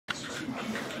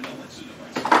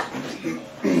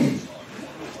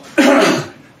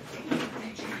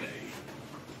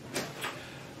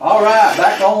All right,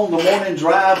 back on the morning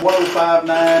drive,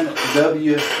 105.9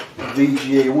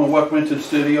 WVGA. I want to welcome into the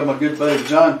studio my good buddy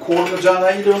John Quarterman. John, how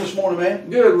you doing this morning, man?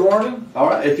 Good morning. All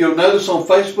right, if you'll notice on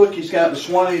Facebook, he's got the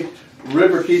Suwannee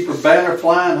Riverkeeper banner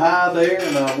flying high there,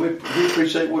 and we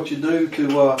appreciate what you do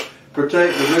to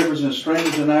protect the rivers and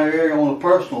streams in our area on a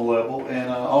personal level, and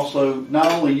also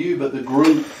not only you, but the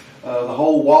group, the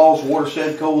whole WWALS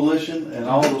Watershed Coalition, and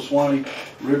all the Suwannee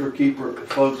Riverkeeper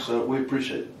folks. We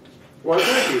appreciate it. Well,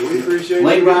 thank you. We appreciate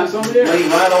lean you getting us on the air.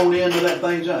 Lean right on into that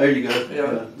thing, John. There you go.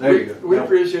 Yeah, there you go. We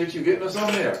appreciate you getting us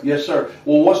on the air. Yes, sir.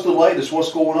 Well, what's the latest?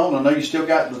 What's going on? I know you still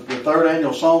got the third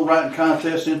annual songwriting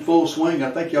contest in full swing.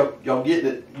 I think y'all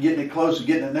getting it close and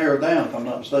getting it narrowed down, if I'm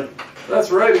not mistaken.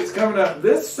 That's right. It's coming up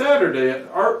this Saturday at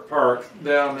Art Park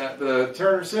down at the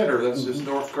Turner Center. That's just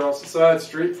north across the side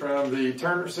street from the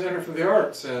Turner Center for the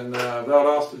Arts in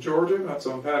Valdosta, Georgia. That's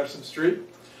on Patterson Street.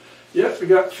 Yep, we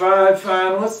got 5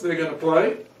 finalists that are going to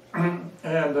play.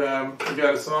 And we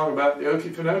got a song about the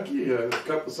Okefenokee, a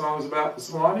couple of songs about the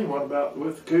Suwannee, one about the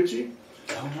Withlacoochee.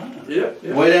 Oh, right. Yep.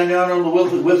 Way down there on the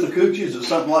Withlacoochees or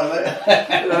something like that?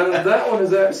 That one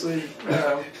is actually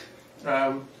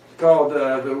called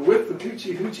the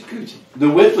Withlacoochee Hoochie Coochie. The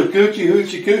Withlacoochee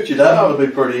Hoochie Coochie. That ought to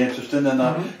be pretty interesting. And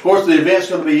of course, the event's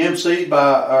going to be emceed by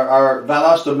our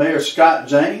Valdosta Mayor, Scott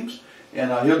James. And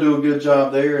he'll do a good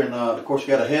job there. And of course, you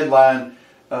got a headline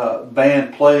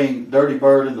band playing Dirty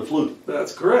Bird and the Flute.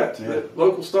 That's correct. Yeah.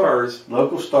 Local stars.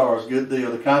 Local stars, good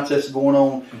deal. The contest is going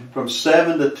on from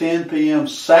 7 to 10 p.m.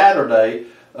 Saturday,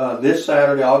 this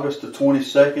Saturday, August the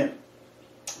 22nd.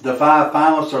 The 5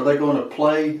 finalists, are they going to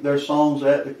play their songs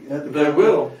at the They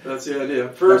will. That's the idea.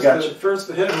 First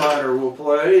the headliner will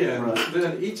play, and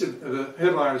then each of the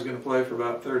headliners is going to play for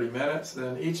about 30 minutes.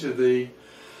 Then each of the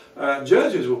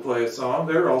judges will play a song.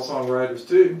 They're all songwriters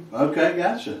too. Okay,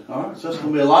 gotcha. All right, so it's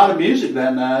going to be a lot of music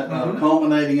that night,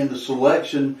 culminating in the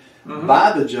selection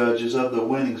by the judges of the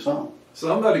winning song.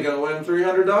 Somebody's going to win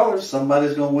 $300.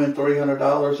 Somebody's going to win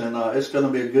 $300, and it's going to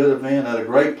be a good event at a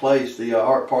great place. The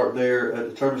Art Park there at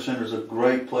the Turner Center is a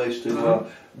great place to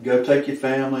go take your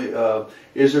family.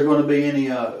 Is there going to be any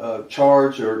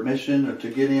charge or admission or to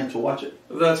get in to watch it?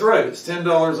 That's right. It's $10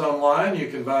 online. You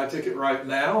can buy a ticket right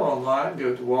now online.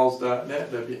 Go to WWALS.net,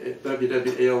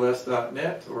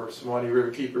 WWALS.net, or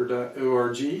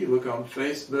SuwanneeRiverkeeper.org. You look on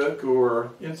Facebook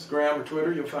or Instagram or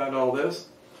Twitter. You'll find all this.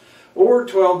 Or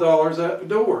 $12 at the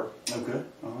door. Okay,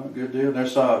 all right, good deal.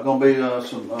 There's going to be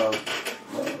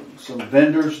some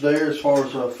vendors there as far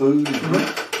as food and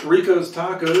drinks. Rico's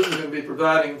Tacos is going to be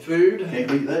providing food. Can't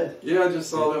beat that. Yeah, I just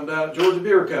saw them down at Georgia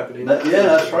Beer Company. Yeah,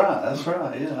 that's right. That's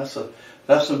right. Yeah,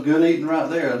 that's some good eating right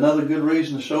there. Another good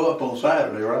reason to show up on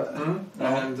Saturday, right?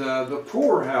 And the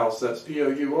Pour House, that's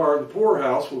P-O-U-R, the Pour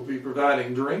House will be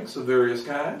providing drinks of various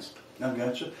kinds. I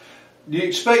gotcha. Do you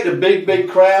expect a big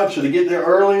crowd? Should they get there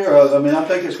earlier? I mean, I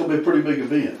think it's going to be a pretty big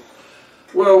event.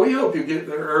 Well, we hope you get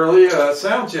there early.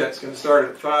 Sound check's going to start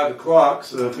at 5 o'clock,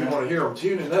 so if you want to hear them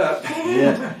tuning up.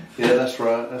 Yeah, that's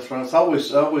right. That's right. It's always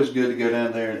good to go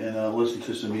down there and listen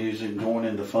to some music, going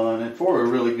into fun, and for a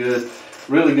really good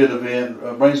event.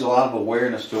 Brings a lot of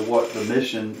awareness to what the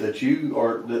mission that you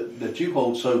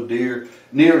hold so near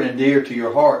and dear to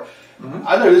your heart.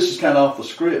 I know this is kind of off the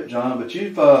script, John, but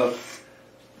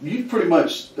you've pretty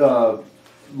much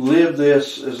lived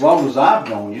this as long as I've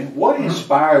known you. What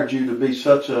inspired you to be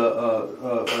such a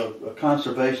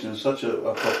conservationist, such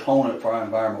a proponent for our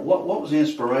environment? What was the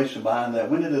inspiration behind that?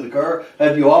 When did it occur?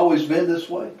 Have you always been this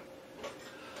way?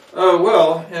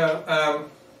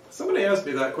 Somebody asked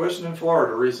me that question in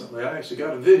Florida recently. I actually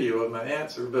got a video of my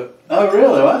answer, but oh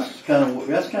really? Well, that's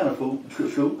kind of cool.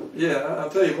 Yeah, I'll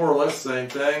tell you more or less the same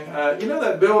thing. You know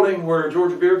that building where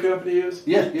Georgia Beer Company is?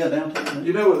 Yeah, downtown.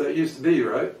 You know what that used to be,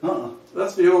 right?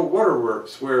 That's the old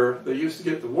waterworks where they used to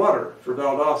get the water for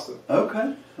Valdosta.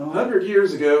 Okay. 100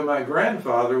 years ago, my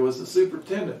grandfather was the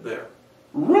superintendent there.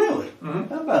 Really? How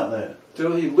about that?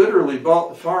 Till he literally bought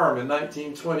the farm in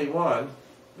 1921.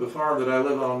 The farm that I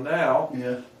live on now,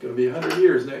 going to be 100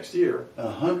 years next year.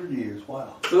 100 years,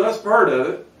 wow. So that's part of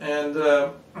it. And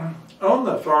on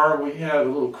the farm, we had a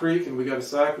little creek, and we got a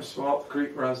cypress swamp. The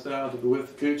creek runs down to the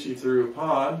Withlacoochee through a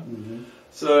pond.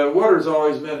 So water's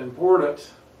always been important.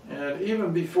 And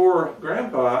even before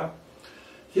Grandpa,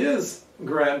 his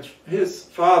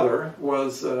father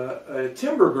was a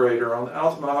timber grader on the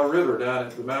Altamaha River down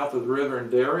at the mouth of the river in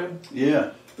Darien.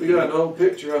 Yeah. We got an old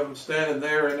picture of him standing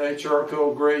there in a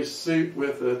charcoal gray suit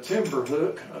with a timber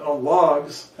hook on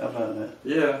logs. How about that?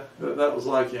 Yeah, that was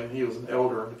like him. He was an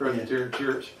elder in the Presbyterian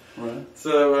Church. Right.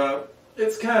 So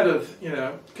it's kind of, you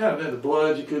know, kind of in the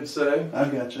blood, you could say. I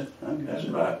got you. I got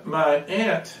you. And my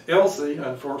aunt, Elsie,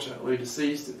 unfortunately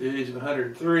deceased at the age of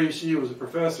 103. She was a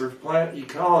professor of plant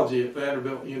ecology at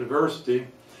Vanderbilt University.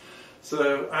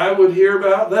 So I would hear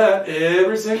about that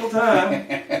every single time.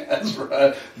 That's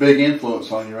right. Big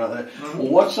influence on you right there. Mm-hmm.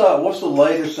 Well, what's the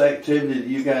latest activity that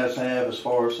you guys have as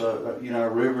far as you know,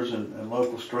 rivers and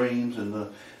local streams and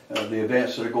the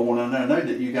events that are going on there? I know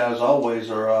that you guys always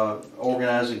are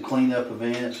organizing cleanup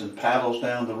events and paddles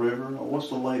down the river. What's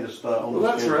the latest on Well, the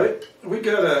that's schedule? right. We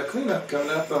got a cleanup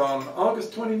coming up on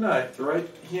August 29th, right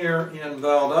here in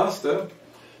Valdosta.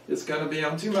 It's going to be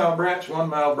on 2 Mile Branch, 1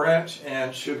 Mile Branch,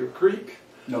 and Sugar Creek.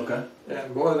 Okay.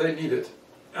 And boy, they need it.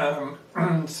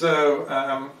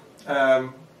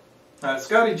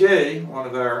 Scotty J, one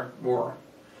of our more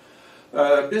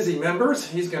busy members,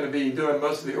 he's going to be doing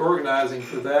most of the organizing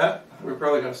for that. We're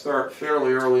probably going to start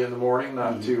fairly early in the morning,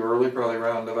 not too early, probably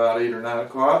around about 8 or 9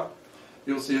 o'clock.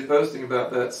 You'll see a posting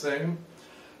about that soon.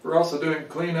 We're also doing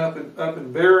cleanup up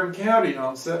in Barron County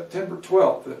on September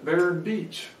 12th at Barron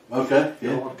Beach. Okay.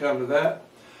 Yeah. You'll want to come to that.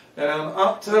 And on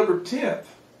October 10th,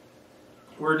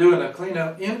 we're doing a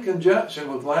cleanup in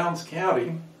conjunction with Lowndes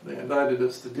County. They invited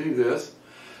us to do this.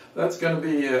 That's going to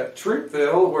be at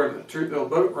Troopville, where the Troopville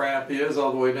boat ramp is,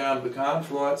 all the way down to the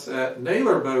confluence at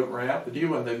Naylor Boat Ramp, the new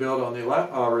one they built on the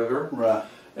Alapaha River. Right.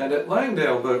 And at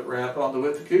Langdale Boat Ramp on the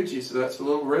Withlacoochee. So that's the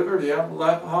Little River, the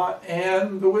Alapaha,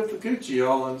 and the Withlacoochee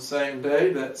all on the same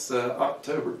day. That's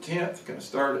October 10th. Going to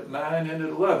start at 9 and at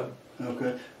 11.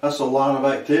 Okay. That's a lot of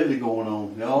activity going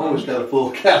on. Y'all always got a full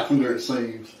calendar, it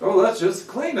seems. Oh, that's just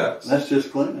the cleanups. That's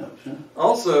just cleanups, yeah.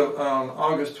 Also, on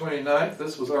August 29th,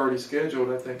 this was already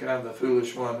scheduled. I think I'm the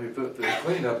foolish one who put the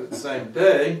cleanup at the same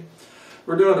day.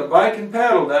 We're doing a bike and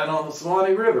paddle down on the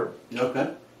Suwannee River.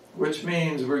 Okay. Which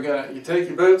means you take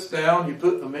your boats down, you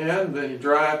put them in, then you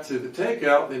drive to the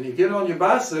takeout, then you get on your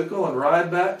bicycle and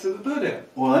ride back to the put-in.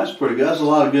 Well, that's pretty good. That's a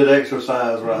lot of good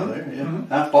exercise right there. Yeah. Mm-hmm.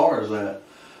 How far is that?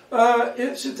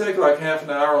 It should take like half an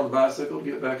hour on the bicycle to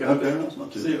get back out there. That's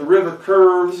not too See, bad. The river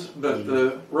curves, but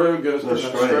the road goes pretty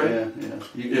much straight.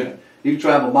 Yeah. You can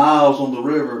travel miles on the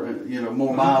river,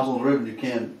 more miles on the river than you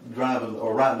can driving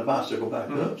or riding the bicycle back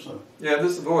up. So yeah,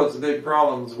 this avoids the big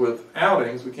problems with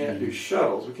outings. We can't do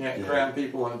shuttles. We can't cram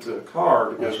people into a car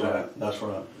to go back. That's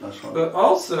right. But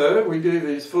also, we do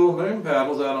these full moon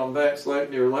paddles out on Banks Lake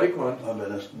near Lakeland. I bet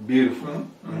that's beautiful.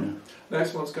 Yeah.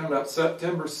 Next one's coming up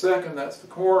September 2nd. That's the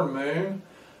corn moon.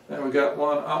 And we got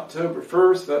one October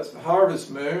 1st. That's the harvest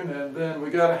moon. And then we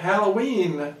got a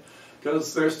Halloween,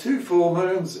 because there's 2 full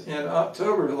moons in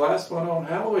October. The last one on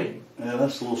Halloween. Yeah,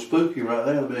 that's a little spooky right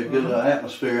there. It'll be a good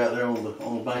atmosphere out there on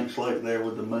the Banks Lake there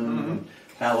with the moon and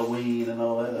Halloween and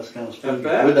all that. That's kind of spooky. And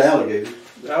bats. With the alligators.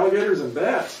 Alligators and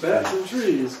bats in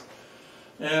trees.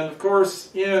 And of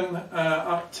course, in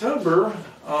October,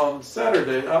 on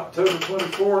Saturday, October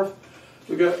 24th,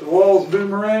 we got the WWALS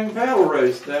Boomerang Paddle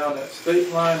Race down at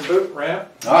State Line Boat Ramp.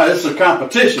 All right, this is a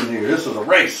competition here. This is a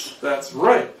race. That's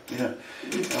right. Yeah.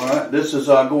 All right, this is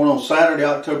going on Saturday,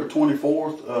 October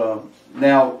 24th.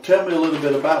 Now, tell me a little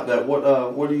bit about that.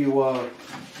 What do you?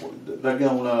 They're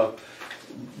going to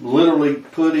literally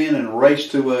put in and race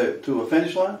to a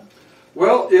finish line?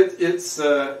 Well, it's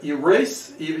you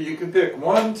race. Either you can pick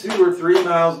 1, 2, or 3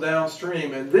 miles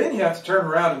downstream, and then you have to turn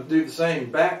around and do the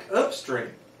same back upstream.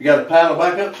 You got to paddle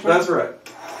back upstream? That's right.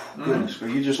 Goodness,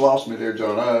 you just lost me there,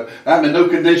 John. I'm in no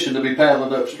condition to be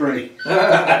paddling upstream.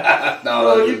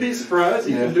 Well, you'd be surprised.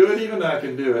 You can do it, even I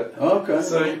can do it. Okay.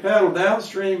 So you paddle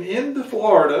downstream into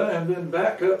Florida and then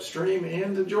back upstream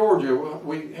into Georgia.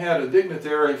 We had a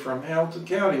dignitary from Hamilton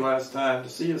County last time to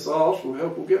see us off. We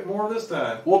hope we'll get more this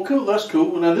time. Well, cool. That's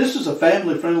cool. Now, this is a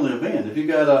family-friendly event. If you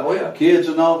got kids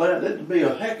and all that, it'd be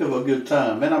a heck of a good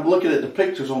time. Man, I'm looking at the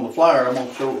pictures on the flyer. I'm going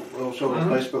to show on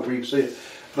Facebook where you can see it.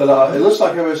 But it looks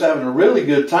like everybody's having a really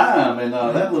good time, and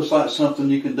that looks like something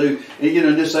you can do. And,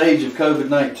 in this age of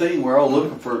COVID-19, we're all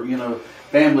looking for,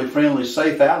 family-friendly,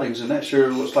 safe outings, and that sure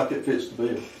looks like it fits the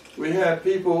bill. We had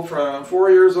people from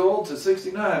 4 years old to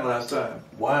 69 last time.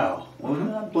 Wow.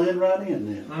 Well, I'd blend right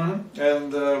in then.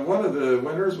 And one of the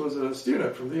winners was a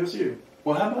student from VSU.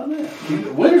 Well, how about that?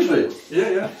 Wintersville.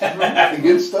 Yeah.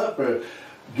 Good stuff.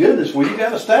 Goodness, well, you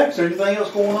got a stack. Is there anything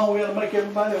else going on we got to make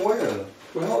everybody aware of?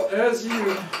 Well, as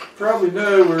you probably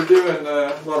know, we're doing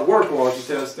a lot of water quality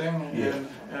testing,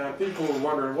 and people are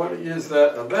wondering what is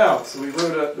that about. So we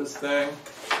wrote up this thing,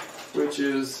 which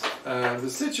is the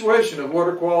situation of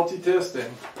water quality testing.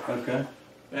 Okay.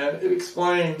 And it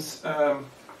explains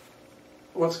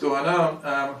what's going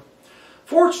on.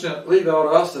 Fortunately,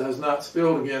 Valdosta has not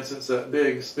spilled again since that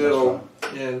big spill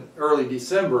in early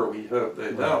December. We hope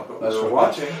they don't, but we're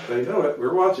watching. They know it.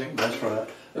 We're watching. That's right.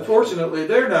 Unfortunately,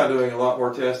 they're now doing a lot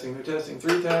more testing. They're testing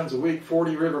 3 times a week,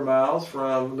 40 river miles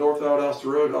from North Valdosta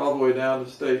Road all the way down to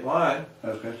the state line,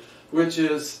 which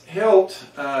has helped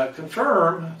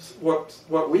confirm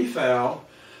what we found,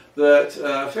 that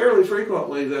fairly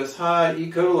frequently this high E.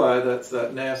 coli, that's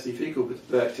that nasty fecal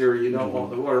bacteria you don't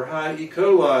want in the water, high E.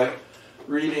 coli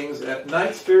readings at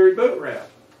Knights Ferry boat ramp,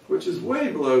 which is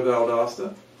way below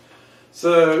Valdosta.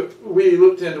 So we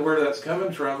looked into where that's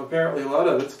coming from. Apparently a lot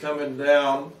of it's coming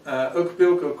down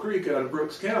Okapilco Creek out of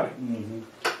Brooks County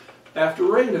after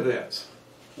rain events.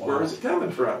 Wow. Where is it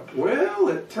coming from? Well,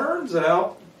 it turns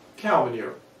out cow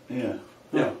manure. Yeah.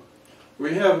 Yeah.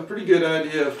 We have a pretty good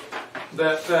idea of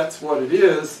that's what it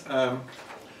is.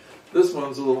 This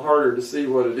one's a little harder to see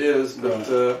what it is,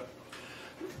 but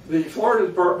the Florida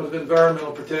Department of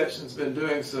Environmental Protection has been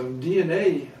doing some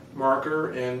DNA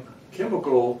marker and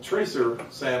chemical tracer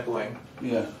sampling.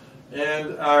 Yeah.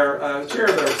 And our chair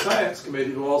of our science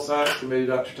committee, the WWALS Science Committee,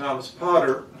 Dr. Thomas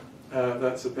Potter,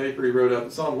 that's a paper he wrote up.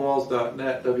 It's on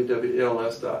WWALS.net,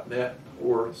 WWALS.net,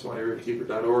 or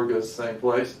SuwanneeRiverkeeper.org goes the same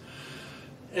place.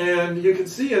 And you can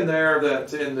see in there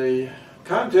that in the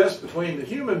contest between the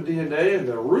human DNA and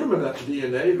the ruminant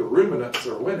DNA, the ruminants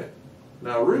are winning.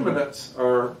 Now, ruminants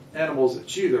are animals that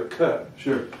chew their cud.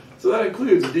 Sure. So that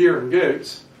includes deer and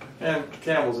goats, and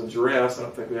camels and giraffes. I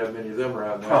don't think we have many of them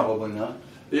around now. Probably not.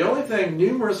 The only thing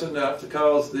numerous enough to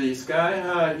cause the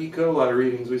sky-high E. coli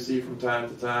readings we see from time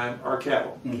to time are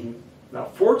cattle. Now,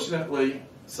 fortunately,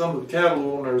 some of the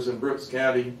cattle owners in Brooks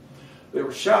County, they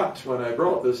were shocked when I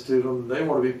brought this to them. They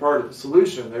want to be part of the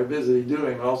solution. They're busy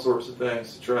doing all sorts of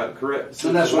things to try to correct the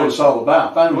situation. And that's what it's all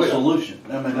about, finding a solution.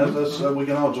 I mean, that's we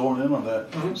can all join in on that.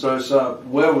 So it's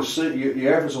well received.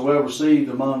 Your efforts are well received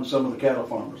among some of the cattle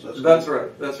farmers. That's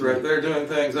right. That's right. They're doing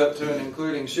things up to and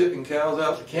including shipping cows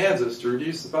out to Kansas to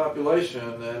reduce the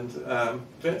population and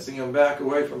fencing them back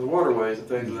away from the waterways and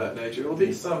things of that nature. It'll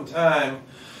be some time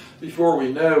before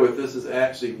we know if this is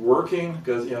actually working,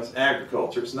 because it's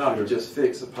agriculture. It's not you just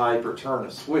fix a pipe or turn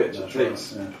a switch. It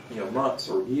takes months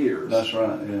or years. That's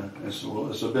right. Yeah, it's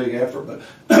a big effort, but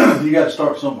you got to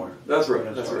start somewhere. That's right.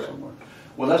 That's right. Somewhere.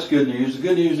 Well, that's good news. The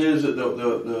good news is that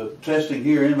the testing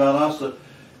here in Valdosta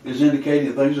is indicating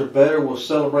that things are better. We'll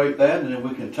celebrate that, and then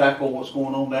we can tackle what's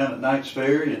going on down at Knights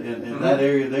Ferry and in that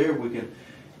area there. We can.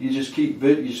 You just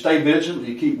you stay vigilant,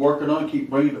 you keep working on it,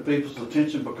 keep bringing it to people's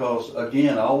attention, because,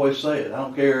 again, I always say it, I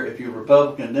don't care if you're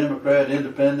Republican, Democrat,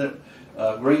 Independent,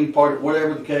 Green Party,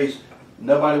 whatever the case,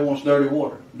 nobody wants dirty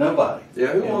water. Nobody. Yeah,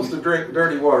 who wants to drink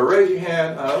dirty water? Raise your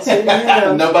hand. I don't see your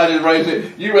hand. Nobody raised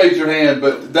it. You raise your hand,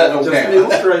 but that don't count. Just an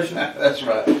illustration. That's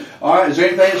right. All right, is there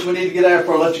anything else we need to get out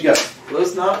before I let you go?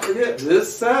 Let's not forget,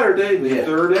 this Saturday, the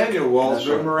third annual WWALS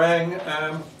Boomerang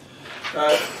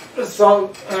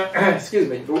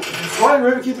Suwannee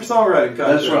Riverkeeper Songwriting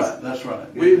Contest. That's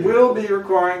right. We will be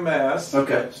requiring masks.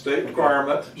 State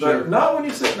requirement, Sure. but not when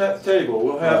you're sitting at the table.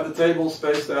 We'll have the table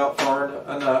spaced out far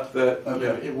enough that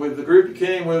with the group you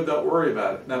came with, don't worry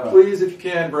about it. Now, please, if you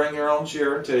can, bring your own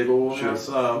chair and table. We'll have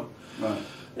some.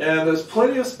 And there's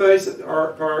plenty of space at the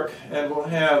art park, and we'll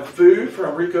have food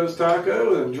from Rico's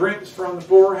Taco and drinks from the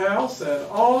Poorhouse and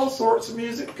all sorts of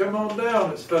music. Come on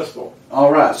down, it's festival. All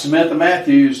right, Samantha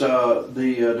Matthews,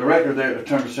 the director there at the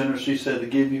Turner Center, she said to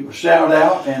give you a shout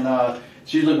out, and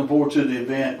she's looking forward to the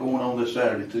event going on this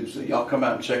Saturday too. So y'all come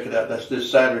out and check it out. That's this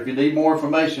Saturday. If you need more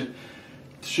information,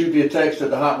 shoot me a text at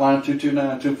the hotline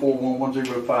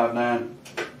 229-241-1059.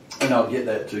 And I'll get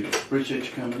that to you. Appreciate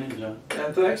you coming in, John.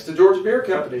 And thanks to Georgia Beer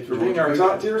Company for being our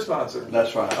top tier sponsor.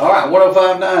 That's right. All right,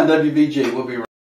 105.9 WBG. We'll be right back.